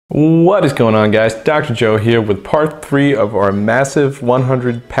What is going on, guys? DrJo here with part 3 of our massive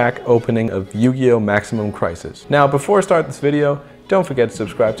 100 pack opening of Yu-Gi-Oh! Maximum Crisis. Now, before I start this video, don't forget to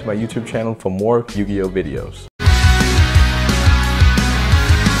subscribe to my YouTube channel for more Yu-Gi-Oh! Videos.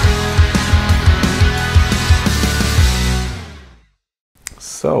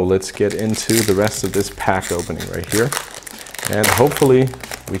 So let's get into the rest of this pack opening right here. And hopefully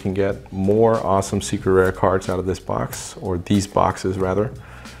we can get more awesome secret rare cards out of this box, or these boxes rather.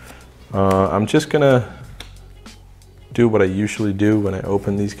 I'm just gonna do what I usually do when I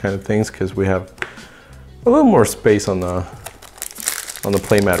open these kind of things, because we have a little more space on the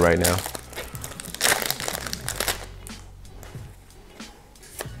playmat right now.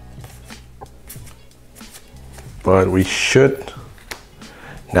 But we should,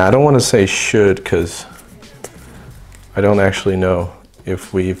 now I don't want to say should because I don't actually know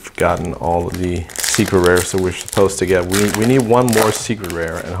if we've gotten all of the secret rares that we're supposed to get. We need one more secret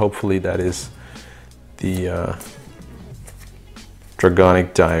rare, and hopefully that is the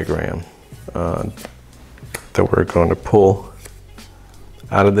Dragonic Diagram that we're going to pull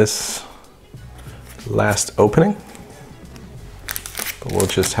out of this last opening. But we'll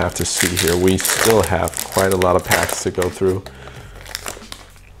just have to see here. We still have quite a lot of packs to go through.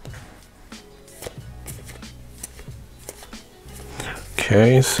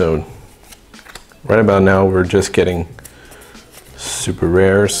 Okay, so right about now we're just getting super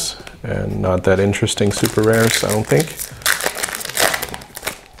rares, and not that interesting super rares, I don't think.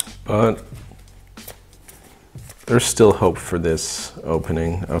 But there's still hope for this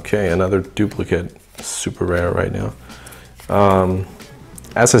opening. Okay, another duplicate super rare right now.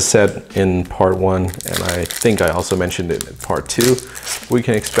 As I said in part 1, and I think I also mentioned it in part 2, we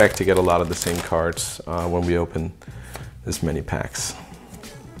can expect to get a lot of the same cards when we open this many packs.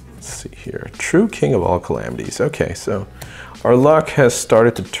 Let's see here, True King of all calamities. Okay, so our luck has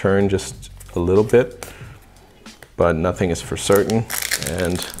started to turn just a little bit, but nothing is for certain,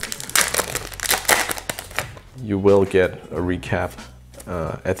 and you will get a recap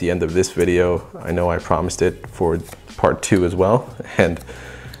at the end of this video. I know I promised it for part 2 as well, and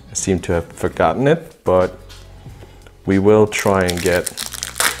I seem to have forgotten it, but we will try and get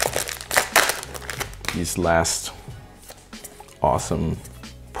these last awesome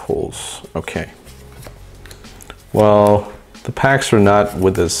pulls. Okay. Well, the packs are not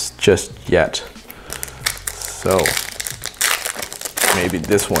with us just yet, so maybe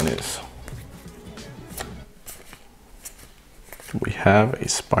this one is. We have a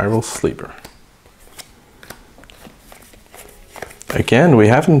Spiral Sleeper. Again, we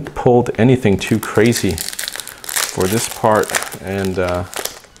haven't pulled anything too crazy for this part, and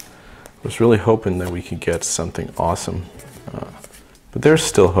was really hoping that we could get something awesome. But there's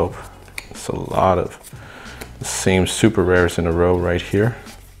still hope. It's a lot of the same super rares in a row right here.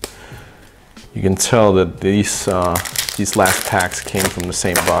 You can tell that these last packs came from the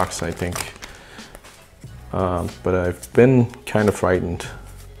same box, I think. But I've been kind of frightened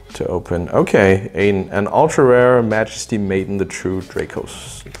to open. Okay, an ultra rare Majesty Maiden, the True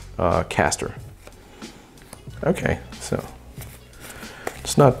Dracos caster. Okay, so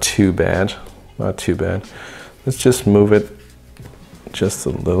it's not too bad, not too bad. Let's just move it just a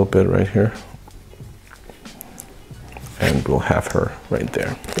little bit right here, and we'll have her right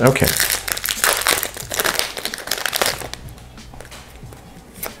there. Okay.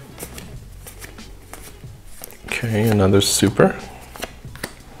 Okay, another super.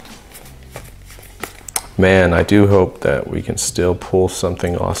 Man, I do hope that we can still pull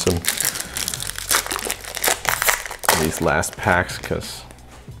something awesome in these last packs, because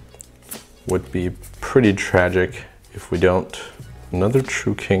it would be pretty tragic if we don't. Another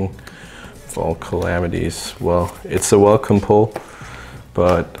True King of all calamities. Well, it's a welcome pull,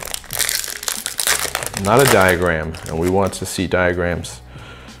 but not a diagram, and we want to see diagrams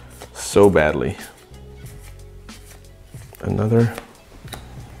so badly. Another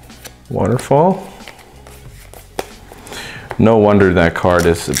waterfall. No wonder that card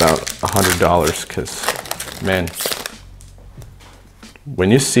is about $100, because, man,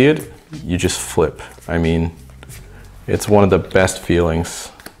 when you see it, you just flip. I mean, it's one of the best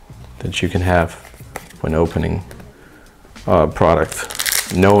feelings that you can have when opening a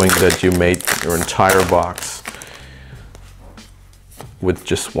product, knowing that you made your entire box with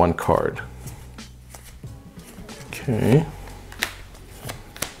just one card. Okay.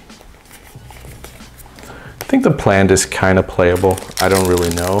 I think the plant is kind of playable. I don't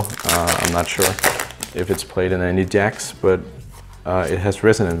really know. I'm not sure if it's played in any decks, but it has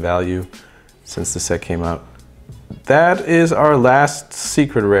risen in value since the set came out. That is our last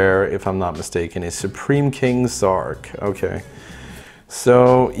secret rare, if I'm not mistaken, is Supreme King Zark. Okay,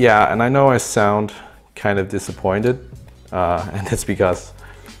 So yeah, and I know I sound kind of disappointed, and it's because,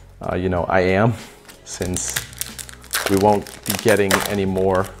 you know, I am, since we won't be getting any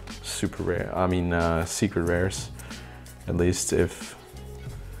more super rare, secret rares, at least if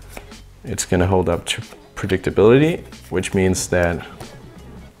it's gonna hold up to predictability, which means that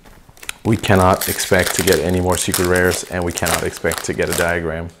we cannot expect to get any more secret rares, and we cannot expect to get a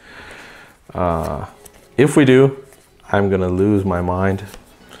diagram. If we do, I'm gonna lose my mind.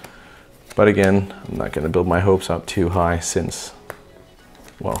 But again, I'm not gonna build my hopes up too high, since,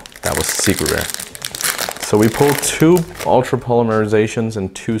 well, that was secret rare. So we pulled 2 Ultra Polymerizations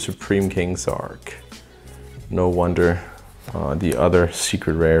and 2 Supreme King Zark. No wonder the other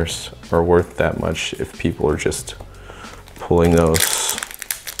secret rares are worth that much if people are just pulling those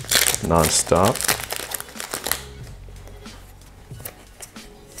non-stop.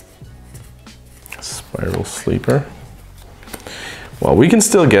 Spiral Sleeper. Well, we can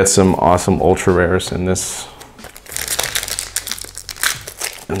still get some awesome ultra rares in this,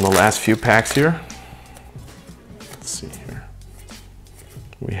 in the last few packs here. Let's see here.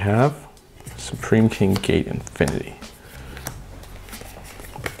 We have Supreme King Gate Infinity.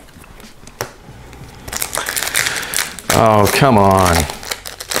 Oh, come on.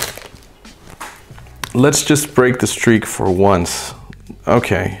 Let's just break the streak for once.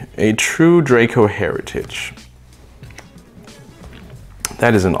 Okay, a true Draco Heritage.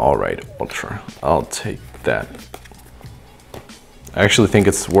 That is an alright ultra. I'll take that. I actually think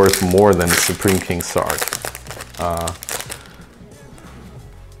it's worth more than Supreme King Zark. I'm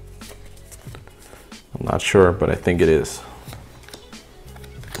not sure, but I think it is.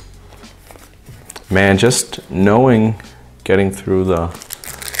 Man, just knowing, getting through the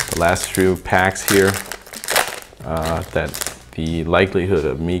last few packs here, that the likelihood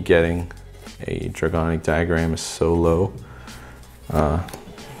of me getting a Dragonic diagram is so low,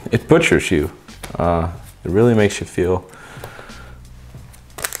 it butchers you. It really makes you feel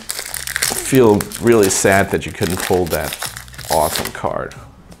really sad that you couldn't pull that awesome card.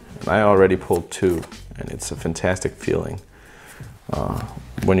 And I already pulled 2, and it's a fantastic feeling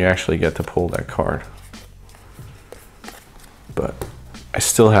when you actually get to pull that card. But I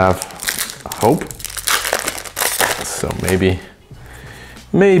still have hope. So maybe,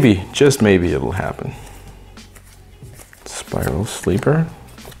 just maybe it'll happen. Spiral Sleeper.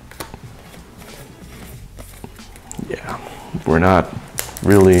 Yeah, we're not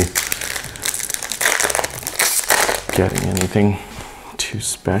really getting anything too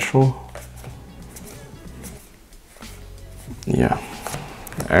special. Yeah,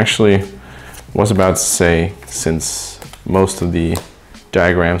 actually was about to say, since most of the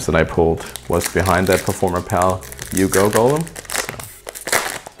diagrams that I pulled was behind that Performer Pal You Go Golem.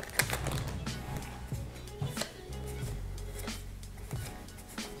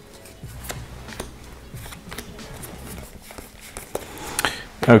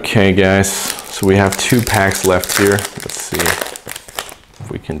 Okay guys, so we have 2 packs left here. Let's see if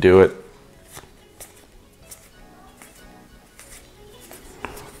we can do it.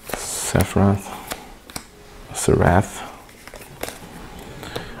 Sarath.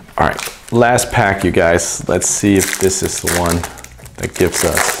 All right, last pack, you guys. Let's see if this is the one that gives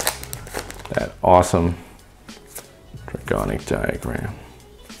us that awesome Dragonic diagram.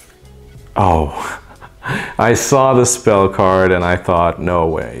 Oh, I saw the spell card and I thought, no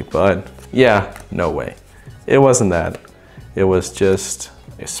way. But yeah, no way. It wasn't that. It was just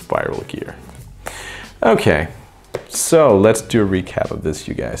a Spiral Gear. Okay, so let's do a recap of this,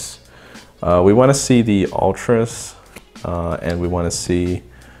 you guys. We want to see the Ultras, and we want to see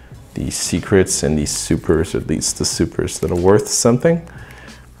the secrets and the supers, or at least the supers that are worth something.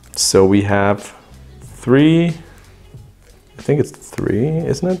 So we have 3, I think it's 3,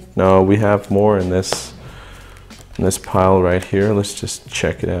 isn't it? No, we have more in this pile right here. Let's just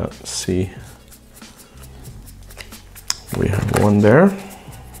check it out, see. We have 1 there,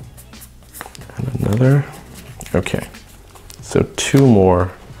 and another. Okay, so 2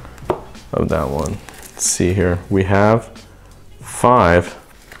 more of that one. Let's see here. We have 5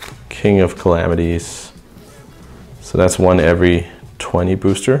 King of Calamities. So that's 1 every 20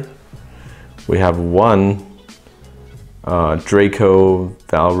 booster. We have 1 Draco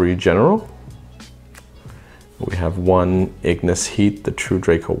Valkyrie General. We have 1 Ignis Heat, the True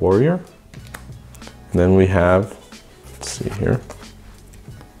Draco Warrior. And then we have, let's see here,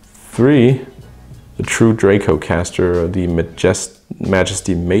 3 the True Draco Caster, the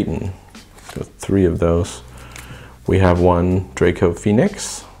Majesty Maiden. So 3 of those. We have 1 Draco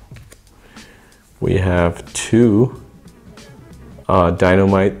Phoenix. We have 2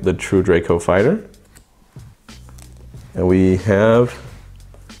 Dynamite, the True Draco Fighter. And we have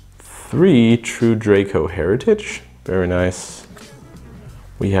 3 True Draco Heritage, very nice.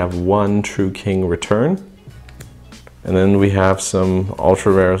 We have 1 True King Return. And then we have some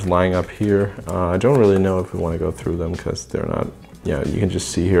ultra rares lying up here. I don't really know if we want to go through them because they're not, yeah, you can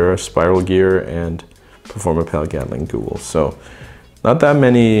just see here Spiral Gear and Performer Pal Gatling Ghoul. So not that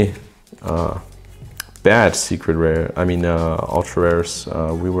many bad secret rare, ultra rares.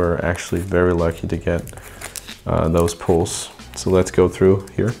 We were actually very lucky to get those pulls. So let's go through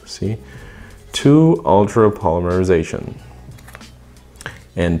here, see. 2 Ultra Polymerization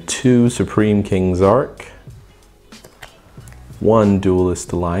and 2 Supreme King's Arc, 1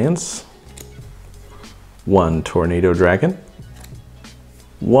 Duelist Alliance, 1 Tornado Dragon,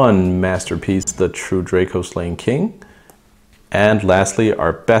 1 Masterpiece, the True Draco Slaying King, and lastly,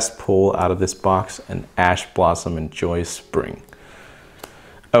 our best pull out of this box, an Ash Blossom and Joy Spring.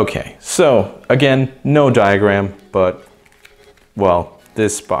 Okay, so again, no diagram, but well,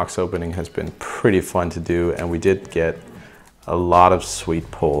 this box opening has been pretty fun to do, and we did get a lot of sweet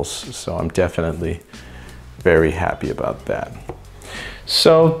pulls, so I'm definitely very happy about that.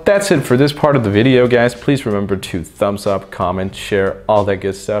 So that's it for this part of the video, guys. Please remember to thumbs up, comment, share, all that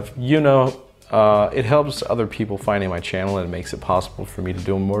good stuff. You know, it helps other people finding my channel and it makes it possible for me to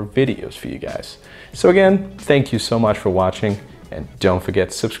do more videos for you guys. So again, thank you so much for watching, and don't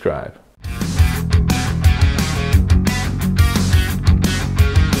forget to subscribe.